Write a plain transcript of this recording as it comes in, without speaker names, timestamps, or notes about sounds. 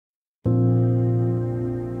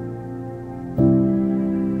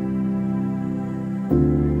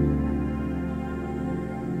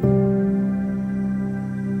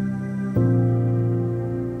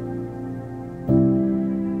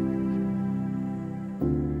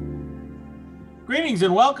Greetings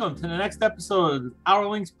and welcome to the next episode of the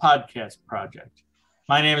Hourlings podcast project.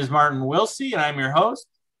 My name is Martin Wilsey and I'm your host.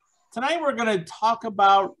 Tonight we're going to talk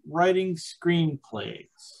about writing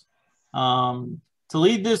screenplays. To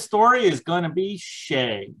lead this story is going to be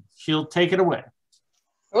Shay. She'll take it away.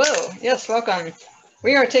 Hello. Yes, welcome.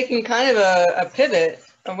 We are taking kind of a pivot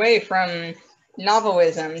away from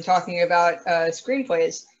novelism, talking about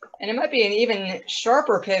screenplays. And it might be an even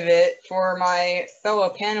sharper pivot for my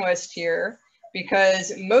fellow panelists here,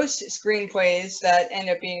 because most screenplays that end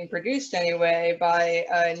up being produced anyway by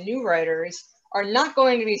new writers are not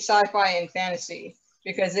going to be sci-fi and fantasy,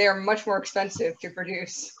 because they are much more expensive to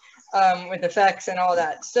produce with effects and all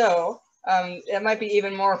that. So it might be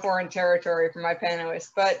even more foreign territory for my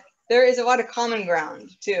panelists, but there is a lot of common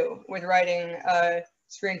ground too with writing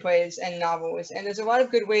screenplays and novels. And there's a lot of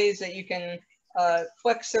good ways that you can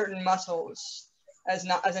flex certain muscles as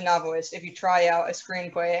a novelist if you try out a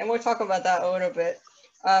screenplay, and we'll talk about that a little bit.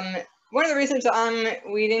 One of the reasons I'm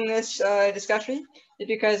leading this discussion is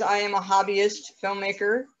because I am a hobbyist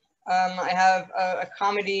filmmaker. I have a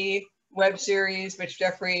comedy web series which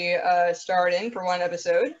Jeffrey starred in for one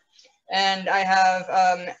episode, and I have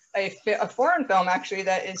a foreign film actually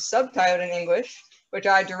that is subtitled in English, which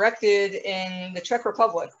I directed in the Czech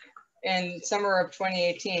Republic in summer of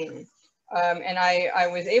 2018. And I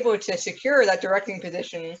was able to secure that directing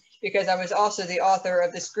position because I was also the author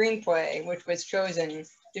of the screenplay, which was chosen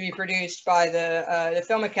to be produced by the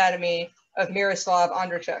Film Academy of Miroslav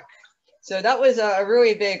Andrechek. So that was a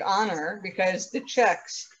really big honor, because the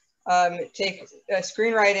Czechs take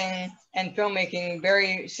screenwriting and filmmaking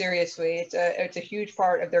very seriously. It's a huge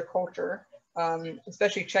part of their culture,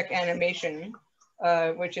 especially Czech animation,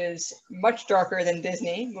 which is much darker than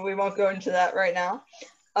Disney, but we won't go into that right now.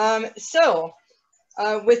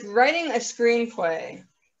 With writing a screenplay,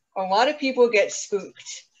 a lot of people get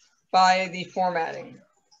spooked by the formatting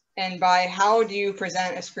and by how do you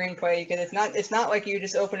present a screenplay, because it's not like you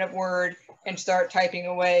just open up Word and start typing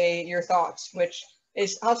away your thoughts, which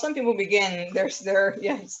is how some people begin.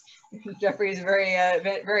 Yes, Jeffrey is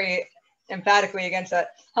very emphatically against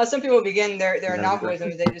that. How some people begin their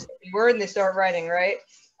novelisms, they just open Word and they start writing, right?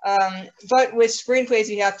 But with screenplays,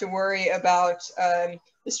 you have to worry about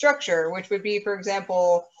the structure, which would be, for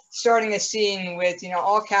example, starting a scene with,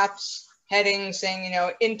 all caps heading saying,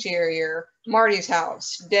 interior, Marty's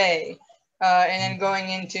house, day, and then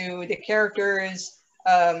going into the characters.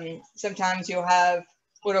 Sometimes you'll have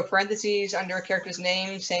little parentheses under a character's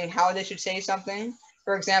name saying how they should say something.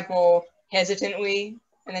 For example, hesitantly,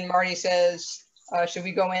 and then Marty says, should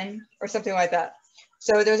we go in? Or something like that.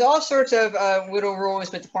 So there's all sorts of little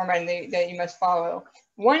rules with the formatting that you must follow.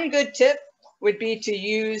 One good tip would be to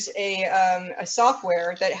use a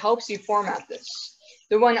software that helps you format this.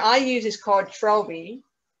 The one I use is called Trelby,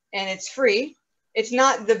 and it's free. It's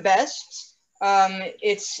not the best.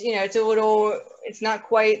 It's not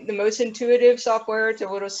quite the most intuitive software. It's a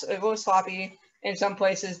little sloppy in some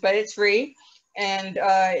places, but it's free, and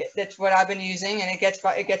that's what I've been using, and it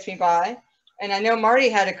gets me by. And I know Marty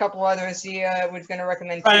had a couple others he was going to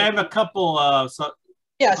recommend. I have a couple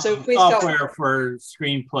please software for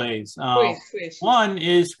screenplays. Please. One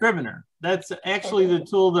is Scrivener. That's actually the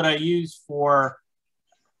tool that I use for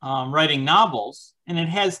writing novels, and it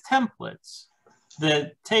has templates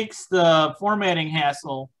that takes the formatting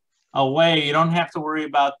hassle away. You don't have to worry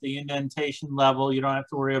about the indentation level. You don't have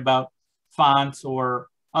to worry about fonts or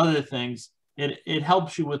other things. It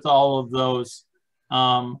helps you with all of those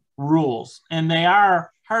rules, and they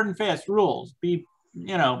are hard and fast rules. Be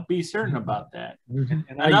certain about that. And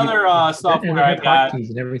another software I got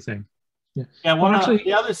and everything.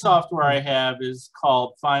 The other software I have is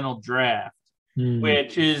called Final Draft,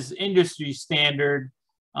 which is industry standard.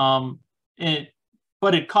 But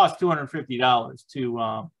it costs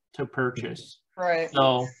 $250 to purchase. Right.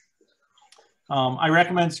 So I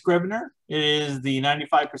recommend Scrivener. It is the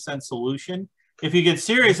 95% solution. If you get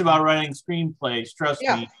serious about writing screenplays, trust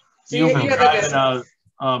me, you'll be driving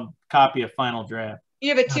a copy of Final Draft. You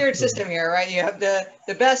have a tiered system here, right? You have the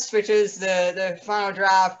best, which is the Final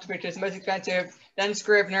Draft, which is most expensive, then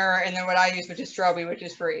Scrivener, and then what I use, which is Trelby, which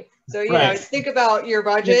is free. So, think about your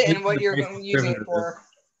budget and what you're using it for.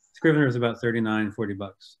 Scrivener is about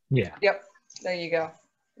 $39-$40. Yeah. Yep. There you go.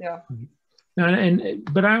 Yeah.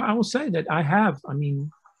 But I will say that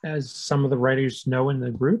as some of the writers know in the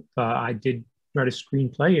group, I did write a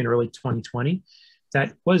screenplay in early 2020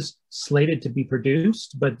 that was slated to be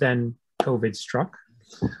produced, but then COVID struck.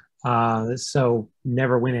 So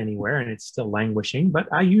never went anywhere, and it's still languishing, but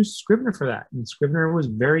I used Scrivener for that. And Scrivener was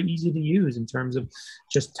very easy to use in terms of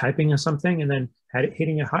just typing something and then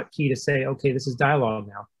hitting a hotkey to say, okay, this is dialogue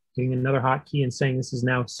now. hitting another hotkey and saying this is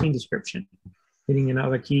now scene description, hitting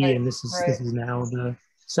another key Right, and this is now the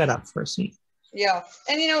setup for a scene. Yeah,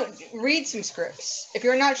 and read some scripts. If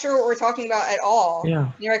you're not sure what we're talking about at all,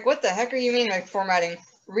 you're like, what the heck are you mean by formatting?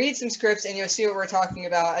 Read some scripts and you'll see what we're talking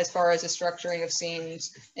about as far as the structuring of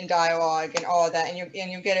scenes and dialogue and all of that, and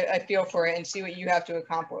you get a feel for it and see what you have to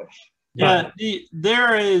accomplish. Yeah,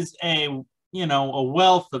 there is a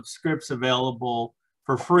wealth of scripts available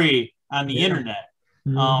for free on the internet.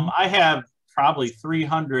 I have probably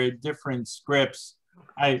 300 different scripts.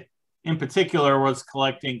 I, in particular, was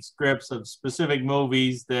collecting scripts of specific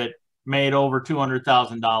movies that made over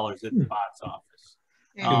 $200,000 at the box office.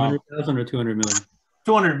 200,000 or 200 million?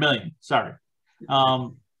 200 million, sorry.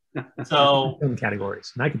 So film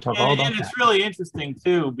categories, and I can talk all about that. And it's really interesting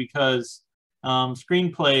too, because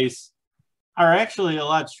screenplays are actually a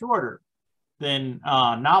lot shorter than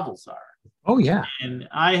novels are. Oh yeah. And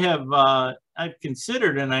I have I've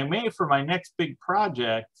considered, and I may for my next big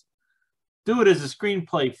project, do it as a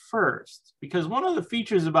screenplay first, because one of the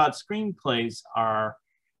features about screenplays are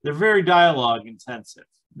they're very dialogue intensive.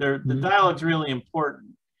 The dialogue's really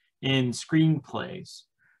important in screenplays.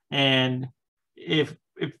 And if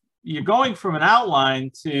you're going from an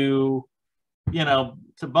outline to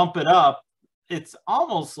bump it up, it's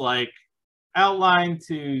almost like outline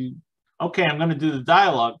to, okay, I'm going to do the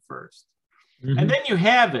dialogue first. And then you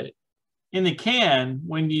have it in the can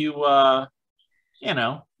when you, are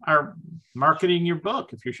marketing your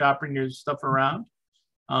book, if you're shopping your stuff around.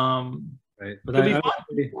 Right. But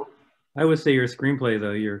I would say your screenplay,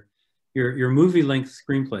 though, your movie-length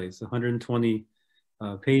screenplays, 120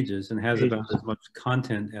 pages, and has about as much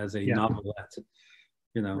content as a novelette.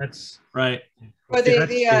 That's right. Well,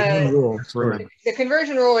 the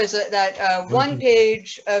conversion rule is that 1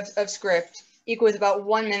 page of script equals about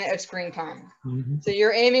 1 minute of screen time. So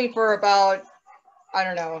you're aiming for about, I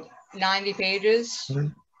don't know, 90 pages,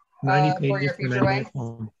 90 pages for your feature length.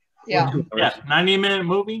 Yeah. 90-minute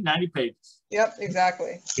movie, 90 pages. Yep,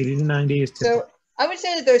 exactly. 80 to 90 is typical. So I would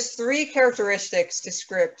say that there's 3 characteristics to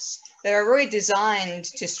scripts that are really designed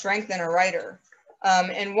to strengthen a writer.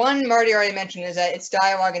 And one Marty already mentioned is that it's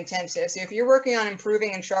dialogue intensive. So if you're working on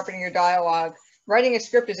improving and sharpening your dialogue, writing a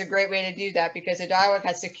script is a great way to do that, because the dialogue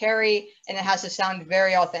has to carry and it has to sound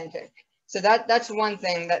very authentic. So that's one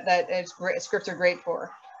thing that scripts are great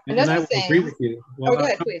for. Another thing. Agree with you. Well, go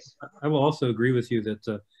ahead, please. I will also agree with you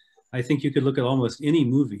that I think you could look at almost any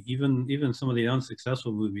movie, even some of the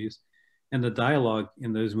unsuccessful movies, and the dialogue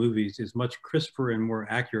in those movies is much crisper and more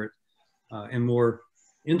accurate and more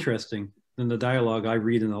interesting than the dialogue I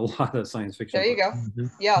read in a lot of science fiction. There you go.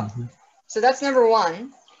 Yeah. So that's number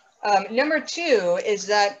 1. Number 2 is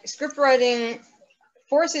that script writing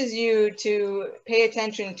forces you to pay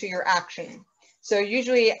attention to your action. So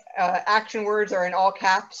usually action words are in all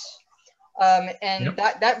caps. And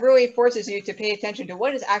that really forces you to pay attention to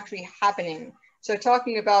what is actually happening. So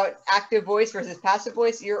talking about active voice versus passive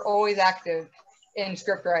voice, you're always active in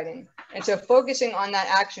script writing. And so focusing on that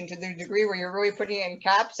action to the degree where you're really putting it in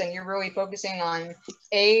caps and you're really focusing on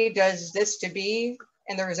A does this to B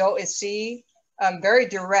and the result is C, very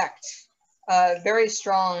direct, very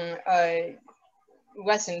strong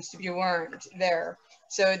lessons to be learned there.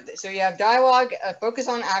 So you have dialogue, focus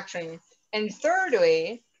on action. And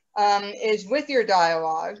thirdly, is with your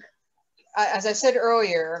dialogue, as I said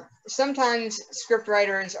earlier, sometimes script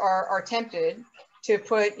writers are tempted to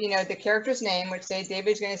put, the character's name, which say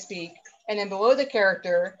David's going to speak, and then below the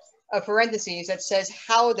character, a parentheses that says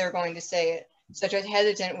how they're going to say it, such as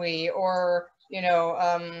hesitantly or,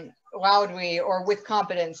 loudly or with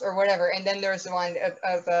confidence or whatever. And then there's the line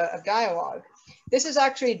of dialogue. This is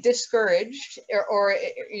actually discouraged, or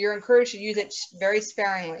you're encouraged to use it very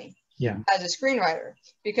sparingly as a screenwriter,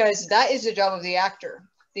 because that is the job of the actor.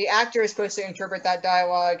 The actor is supposed to interpret that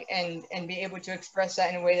dialogue and be able to express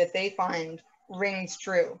that in a way that they find rings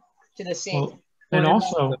true to the scene. Well, and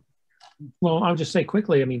also, I'll just say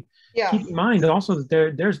quickly, keep in mind also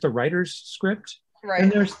that there's the writer's script, and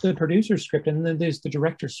there's the producer's script, and then there's the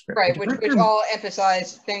director's script. Right, which all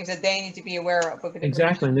emphasize things that they need to be aware of.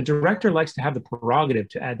 Exactly, and the director likes to have the prerogative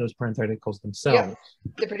to add those parentheticals themselves.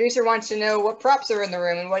 Yeah. The producer wants to know what props are in the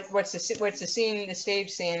room and what's the scene, the stage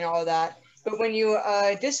scene, and all of that. But when you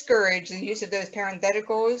discourage the use of those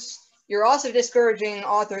parentheticals, you're also discouraging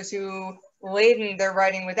authors who laden their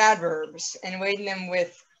writing with adverbs and laden them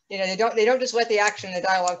with, they don't just let the action and the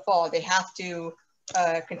dialogue fall. They have to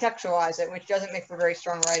contextualize it, which doesn't make for very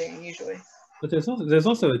strong writing usually. But there's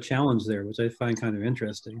also a challenge there, which I find kind of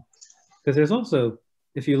interesting, because there's also,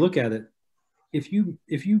 if you look at it, if you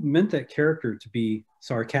meant that character to be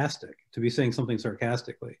sarcastic, to be saying something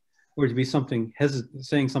sarcastically, or to be something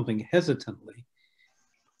saying something hesitantly,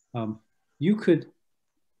 you could,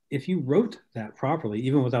 if you wrote that properly,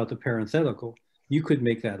 even without the parenthetical, you could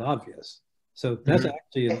make that obvious. So that's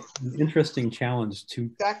actually an interesting challenge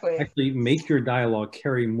to actually make your dialogue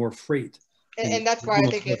carry more freight. And that's why I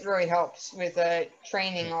think it really helps with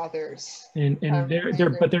training authors. And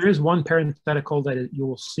there is one parenthetical that you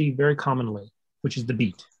will see very commonly, which is the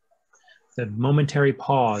beat, the momentary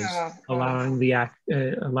pause, allowing the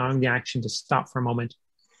action to stop for a moment,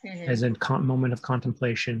 as a moment of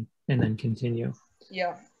contemplation, and then continue.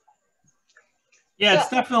 Yeah. Yeah, it's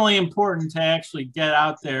definitely important to actually get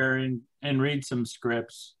out there and read some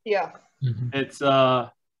scripts. Yeah.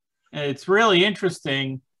 It's really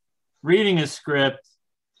interesting reading a script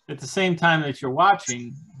at the same time that you're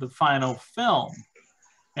watching the final film.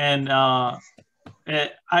 And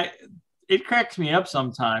it cracks me up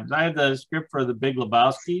sometimes. I had the script for The Big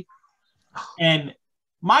Lebowski, and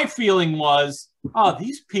my feeling was, oh,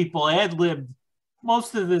 these people ad-libbed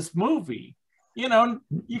most of this movie. You know,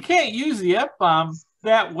 you can't use the F-bomb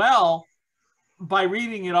that well by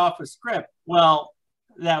reading it off a script. Well,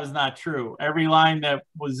 that was not true. Every line that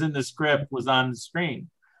was in the script was on the screen.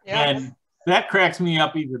 Yeah. And that cracks me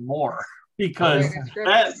up even more because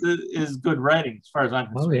that is good writing as far as I'm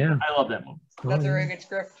concerned. Oh, yeah. I love that movie. That's a very good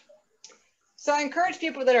script. So I encourage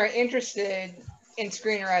people that are interested in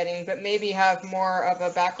screenwriting, but maybe have more of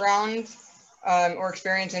a background or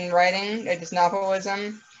experience in writing, like just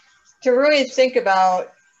novelism, to really think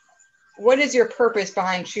about what is your purpose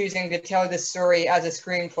behind choosing to tell this story as a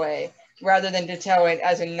screenplay rather than to tell it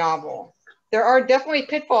as a novel. There are definitely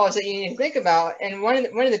pitfalls that you need to think about, and one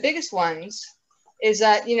of the biggest ones is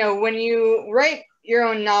that, you know, when you write your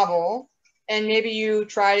own novel and maybe you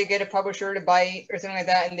try to get a publisher to bite or something like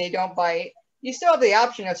that and they don't bite, you still have the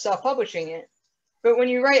option of self-publishing it. But when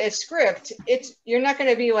you write a script, you're not going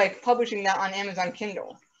to be like publishing that on Amazon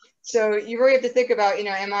Kindle. So you really have to think about, you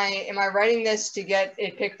know, am I writing this to get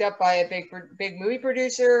it picked up by a big movie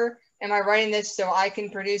producer? Am I writing this so I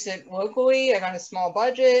can produce it locally, like on a small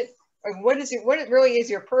budget? Like what really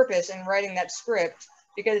is your purpose in writing that script?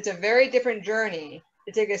 Because it's a very different journey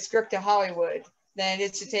to take a script to Hollywood than it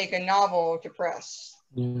is to take a novel to press.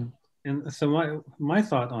 Yeah. And so my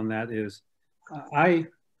thought on that is, I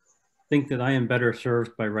think that I am better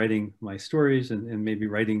served by writing my stories and maybe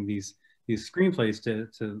writing these screenplays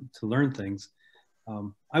to learn things.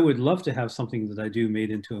 I would love to have something that I do made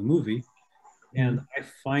into a movie. And I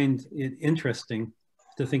find it interesting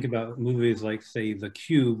to think about movies like, say, The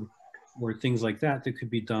Cube or things like that could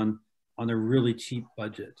be done on a really cheap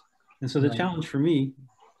budget. And so the challenge for me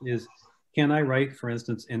is, can I write, for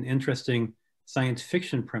instance, an interesting science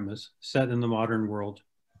fiction premise set in the modern world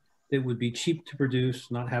that would be cheap to produce,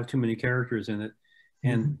 not have too many characters in it,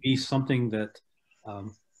 and be something that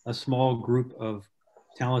a small group of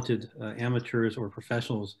talented amateurs or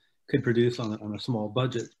professionals could produce on a small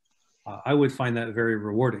budget. I would find that very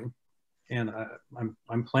rewarding. And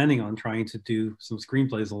I'm planning on trying to do some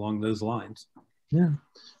screenplays along those lines. Yeah,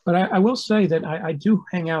 but I will say that I do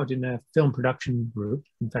hang out in a film production group.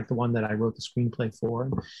 In fact, the one that I wrote the screenplay for.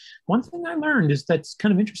 And one thing I learned is that's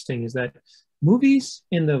kind of interesting is that movies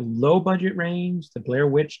in the low budget range, the Blair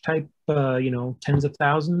Witch type, tens of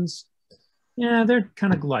thousands, yeah, they're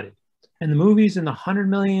kind of glutted. And the movies in the 100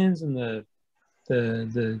 millions and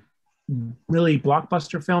the really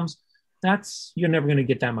blockbuster films, you're never going to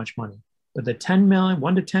get that much money. But the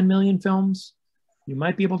 1 to 10 million films, you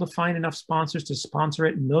might be able to find enough sponsors to sponsor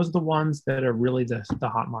it. And those are the ones that are really the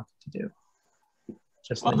hot market to do.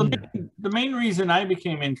 The main reason I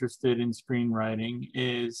became interested in screenwriting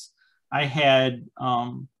is I had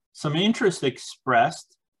some interest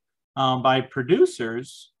expressed by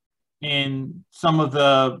producers in some of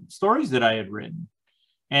the stories that I had written.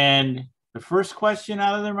 And the first question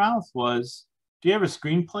out of their mouth was, do you have a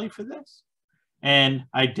screenplay for this? And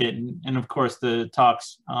I didn't. And of course, the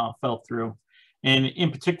talks fell through. And in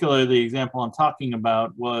particular, the example I'm talking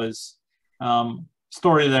about was a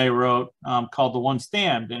story that I wrote called The One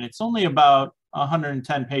Stand. And it's only about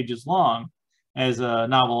 110 pages long as a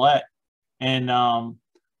novelette. And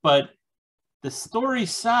but the story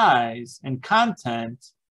size and content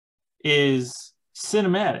is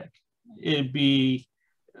cinematic. It'd be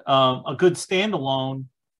a good standalone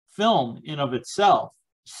film in of itself.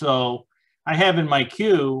 So I have in my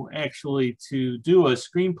queue actually to do a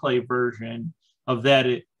screenplay version of that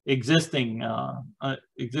existing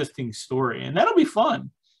story, and that'll be fun.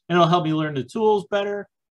 And it'll help me learn the tools better,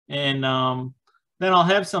 and then I'll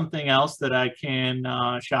have something else that I can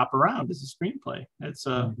shop around as a screenplay.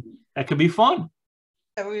 That could be fun.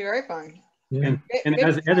 That would be very fun. Yeah. And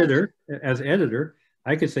as editor,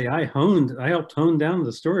 I could say I helped hone down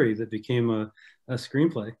the story that became a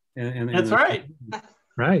screenplay. That's right.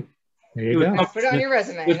 Right. There you go. Put it on your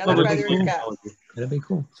resume. Another feather in your cap. That'd be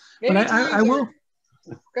cool. Maybe But I will.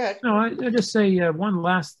 Go ahead. No, I just say one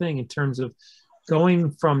last thing in terms of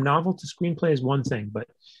going from novel to screenplay is one thing, but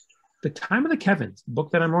The Time of the Kevins, the book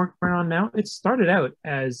that I'm working on now, it started out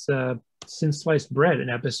as Sin Sliced Bread, an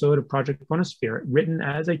episode of Project Phonosphere, written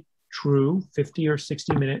as a true 50 or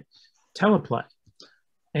 60 minute teleplay.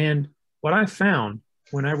 And what I found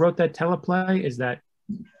when I wrote that teleplay is that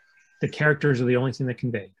the characters are the only thing that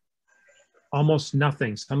conveyed. Almost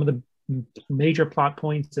nothing. Some of the major plot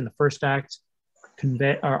points in the first act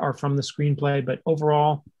are from the screenplay, but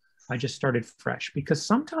overall, I just started fresh because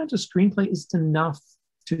sometimes a screenplay isn't enough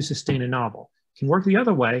to sustain a novel. It can work the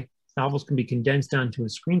other way. Novels can be condensed down to a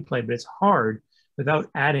screenplay, but it's hard without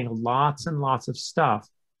adding lots and lots of stuff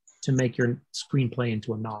to make your screenplay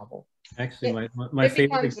into a novel. Actually, my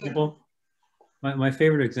favorite example, my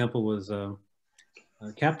favorite example was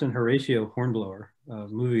Captain Horatio Hornblower, a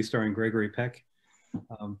movie starring Gregory Peck.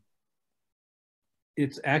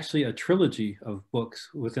 It's actually a trilogy of books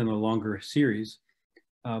within a longer series,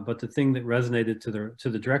 but the thing that resonated to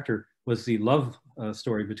the director was the love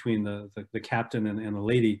story between the captain and a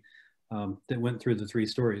lady that went through the 3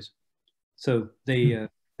 stories. So they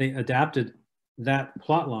adapted that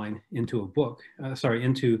plot line into a book,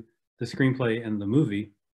 into the screenplay and the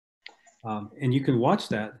movie, and you can watch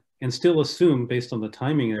that and still assume, based on the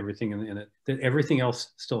timing and everything in it, that everything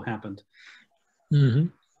else still happened. Mm-hmm.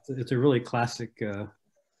 It's a really classic.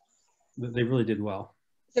 They really did well.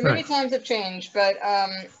 So many times have changed, but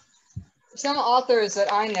some authors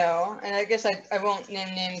that I know, and I guess I won't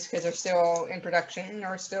name names because they're still in production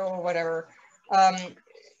or still whatever,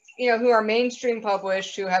 who are mainstream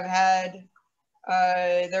published, who have had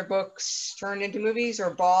their books turned into movies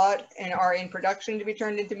or bought and are in production to be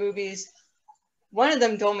turned into movies. One of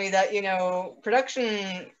them told me that,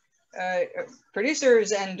 production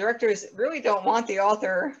producers and directors really don't want the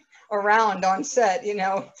author around on set,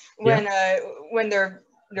 when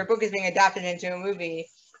their book is being adapted into a movie.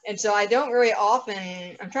 And so I don't really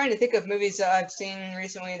often, I'm trying to think of movies that I've seen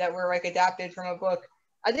recently that were like adapted from a book.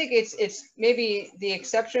 I think it's maybe the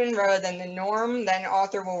exception rather than the norm that an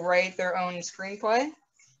author will write their own screenplay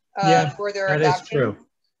for their adaptation. That is true.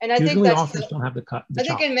 And I Usually think authors don't have the I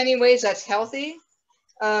think in many ways that's healthy,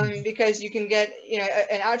 because you can get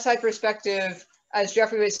an outside perspective, as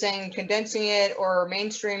Jeffrey was saying, condensing it or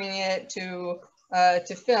mainstreaming it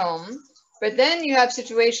to film. But then you have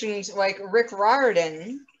situations like Rick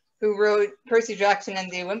Riordan, who wrote Percy Jackson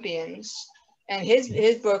and the Olympians, and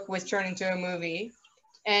his book was turned into a movie.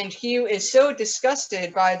 And he is so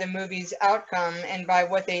disgusted by the movie's outcome and by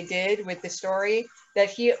what they did with the story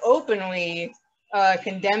that he openly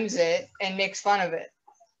condemns it and makes fun of it.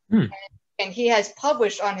 And he has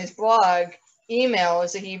published on his blog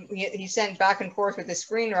emails that he sent back and forth with the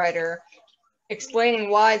screenwriter,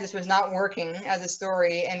 explaining why this was not working as a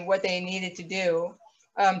story and what they needed to do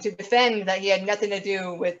to defend that he had nothing to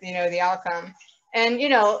do with the outcome. And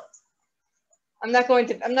I'm not going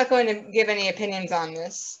to give any opinions on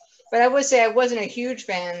this, but I would say I wasn't a huge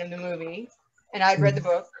fan of the movie, and I'd read the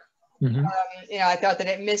book. I thought that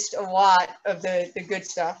it missed a lot of the good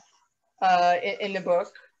stuff in the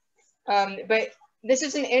book. But this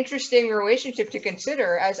is an interesting relationship to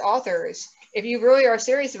consider as authors. If you really are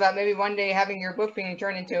serious about maybe one day having your book being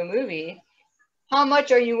turned into a movie, how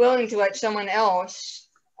much are you willing to let someone else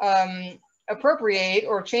appropriate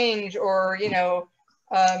or change or,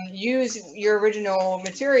 use your original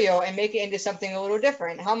material and make it into something a little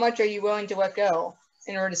different? How much are you willing to let go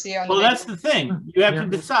in order to see it on the Well, that's the thing. You have to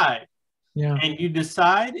decide. Yeah. And you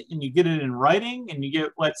decide and you get it in writing and you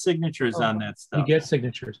get wet signatures on that stuff. You get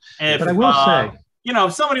signatures. If, but I will say,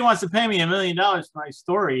 if somebody wants to pay me $1 million for my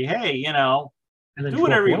story, hey, do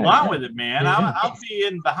whatever you want with it, man. I'll be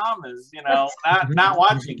in Bahamas, not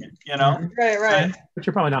watching it, Right. But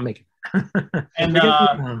you're probably not making it. And,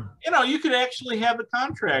 you could actually have a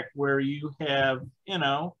contract where you have,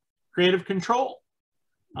 creative control.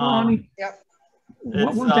 One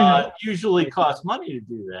thing usually costs money to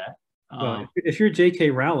do that. Well, if you're J.K.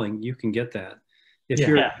 Rowling, you can get that. If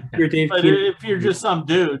you're Dave but Keenan, if you're just some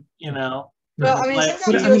dude, Well, I mean,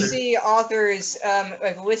 sometimes you'll see authors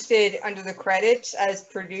listed under the credits as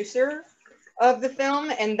producer of the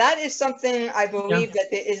film, and that is something I believe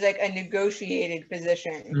that is like a negotiated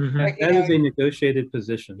position. Like, that is a negotiated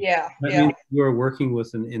position. Yeah. That means you are working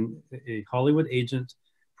with a Hollywood agent,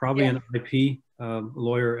 probably an IP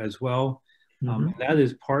lawyer as well. That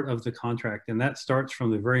is part of the contract, and that starts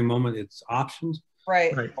from the very moment it's optioned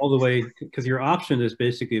Right. all the way, because your option is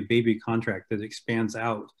basically a baby contract that expands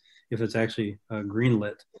out if it's actually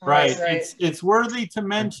greenlit. Right. Right. It's worthy to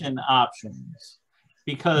mention options,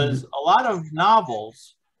 because a lot of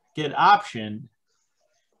novels get optioned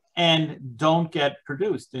and don't get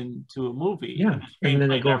produced into a movie. Yeah, and then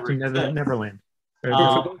they go off to Neverland.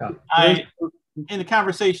 In the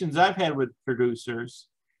conversations I've had with producers,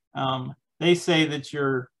 they say that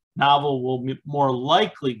your novel will more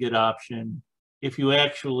likely get optioned if you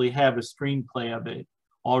actually have a screenplay of it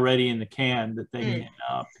already in the can that they can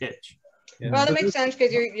pitch. Yeah. Well, that makes sense,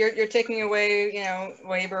 because you're taking away,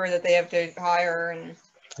 labor that they have to hire, and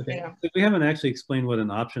We haven't actually explained what an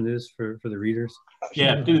option is for the readers.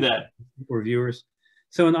 Yeah, do that. Or viewers.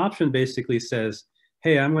 So an option basically says,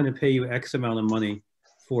 hey, I'm going to pay you X amount of money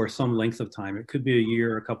for some length of time. It could be a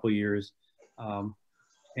year, a couple of years.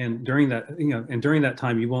 And during that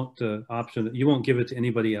time, you won't you won't give it to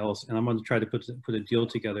anybody else. And I'm going to try to put a deal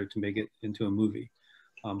together to make it into a movie.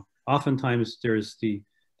 Oftentimes there's the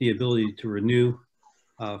ability to renew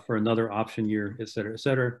for another option year, et cetera, et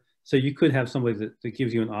cetera. So you could have somebody that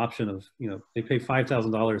gives you an option of, they pay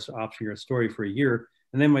 $5,000 to option your story for a year,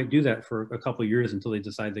 and they might do that for a couple of years until they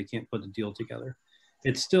decide they can't put a deal together.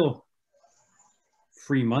 It's still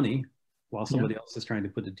free money while somebody else is trying to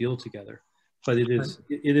put a deal together. But it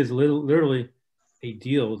is literally a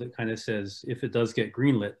deal that kind of says, if it does get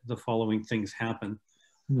greenlit, the following things happen.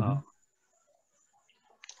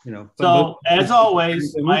 So as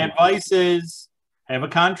always, my advice is have a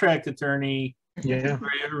contract attorney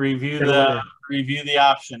review the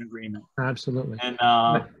option agreement. Absolutely. And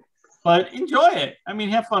but enjoy it. I mean,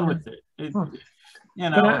 have fun with it. But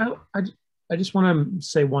I just want to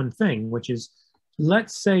say one thing, which is,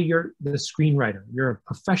 let's say you're the screenwriter. You're a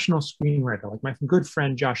professional screenwriter, like my good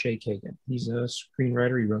friend Josh A. Kagan. He's a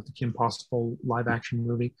screenwriter. He wrote the Kim Possible live action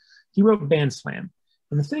movie. He wrote Band Slam.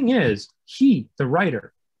 And the thing is, the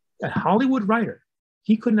writer, a Hollywood writer,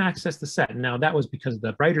 he couldn't access the set. Now, that was because of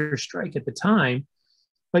the writer's strike at the time.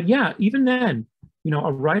 But yeah, even then,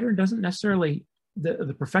 a writer doesn't necessarily,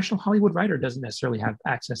 the professional Hollywood writer doesn't necessarily have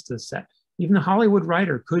access to the set. Even the Hollywood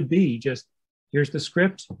writer could be just, here's the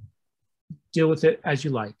script, deal with it as you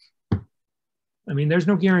like. I mean, there's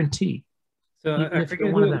no guarantee. So I forget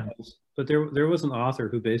who it was, but there was an author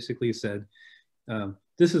who basically said,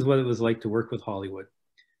 this is what it was like to work with Hollywood.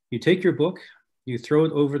 You take your book, you throw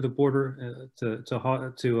it over the border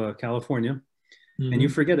to California, and you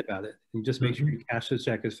forget about it. You just make sure you cash the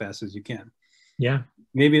check as fast as you can. Yeah.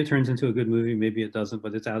 Maybe it turns into a good movie, maybe it doesn't,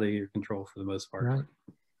 but it's out of your control for the most part. Right.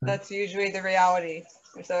 That's usually the reality.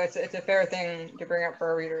 So it's a fair thing to bring up for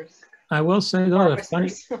our readers. I will say though,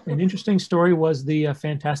 an interesting story was the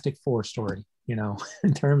Fantastic Four story,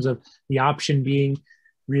 in terms of the option being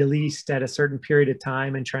released at a certain period of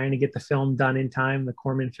time and trying to get the film done in time, the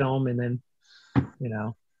Corman film, and then,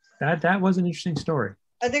 that was an interesting story.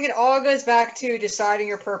 I think it all goes back to deciding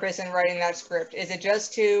your purpose in writing that script. Is it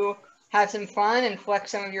just to have some fun and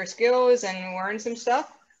flex some of your skills and learn some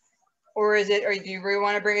stuff? Or do you really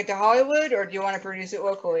want to bring it to Hollywood, or do you want to produce it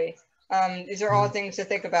locally? These are all things to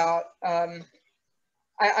think about.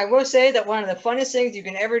 I will say that one of the funnest things you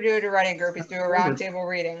can ever do at a writing group is do a roundtable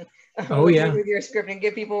reading. With your script and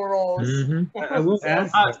give people roles. I will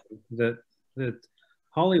add that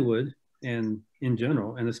Hollywood and in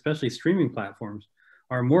general, and especially streaming platforms,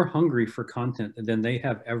 are more hungry for content than they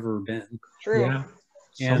have ever been. True. Yeah.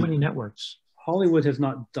 So many networks. Hollywood has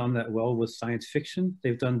not done that well with science fiction.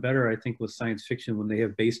 They've done better, I think, with science fiction when they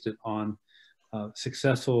have based it on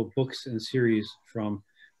successful books and series from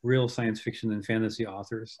real science fiction and fantasy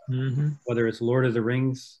authors, whether it's Lord of the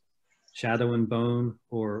Rings, Shadow and Bone,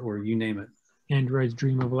 or you name it. Android's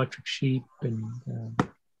Dream of Electric Sheep and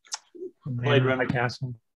Blade Runner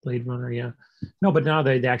Castle. Blade Runner, yeah. No, but now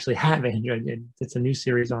they actually have Android. It's a new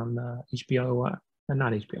series on HBO.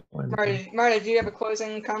 Not HBO. Marta, do you have a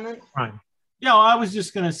closing comment? Right. Yeah, I was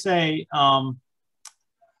just going to say,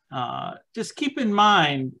 just keep in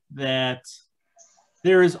mind that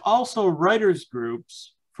there is also writers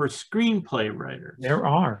groups for screenplay writers. There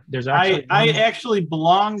are. There's actually I actually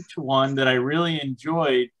belonged to one that I really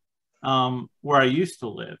enjoyed, where I used to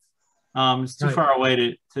live. It's too far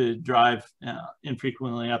away to drive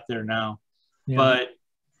infrequently up there now. Yeah. But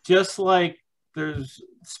just like there's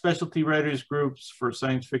specialty writers groups for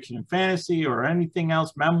science fiction and fantasy or anything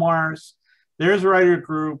else, memoirs, there's a writer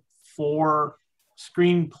group for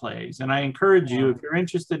screenplays. And I encourage you, if you're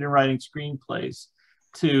interested in writing screenplays,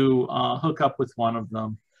 to hook up with one of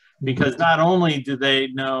them, because not only do they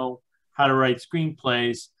know how to write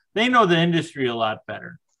screenplays, they know the industry a lot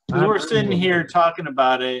better. We're sitting here talking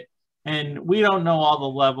about it, And we don't know all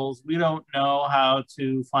the levels. We don't know how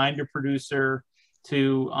to find a producer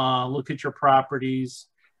to look at your properties.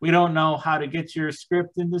 We don't know how to get your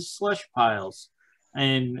script into slush piles.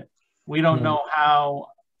 And we don't know how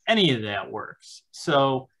any of that works.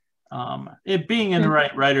 So it being in the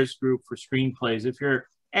right writers group for screenplays, if you're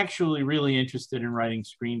actually really interested in writing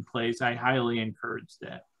screenplays, I highly encourage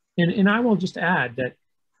that. And I will just add that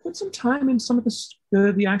put some time in some of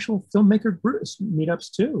the actual filmmaker groups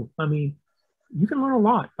meetups too. I mean, you can learn a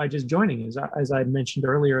lot by just joining, as I mentioned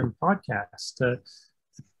earlier in the podcast.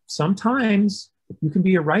 Sometimes you can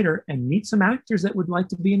be a writer and meet some actors that would like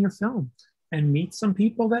to be in your film, and meet some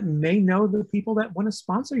people that may know the people that want to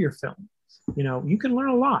sponsor your film. You know, you can learn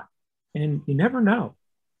a lot, and you never know.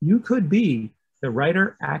 You could be the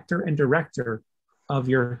writer, actor, and director of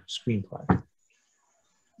your screenplay.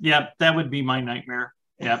 Yeah, that would be my nightmare.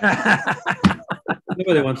 Yeah.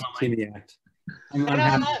 Nobody wants to see me act. I'm And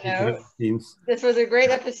on that note, scenes. this was a great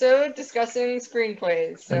episode discussing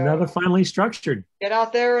screenplays. So Another finely structured. get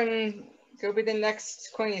out there and go be the next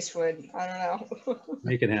Clint Eastwood. I don't know.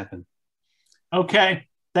 Make it happen. Okay,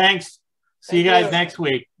 thanks. See you guys next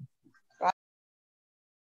week.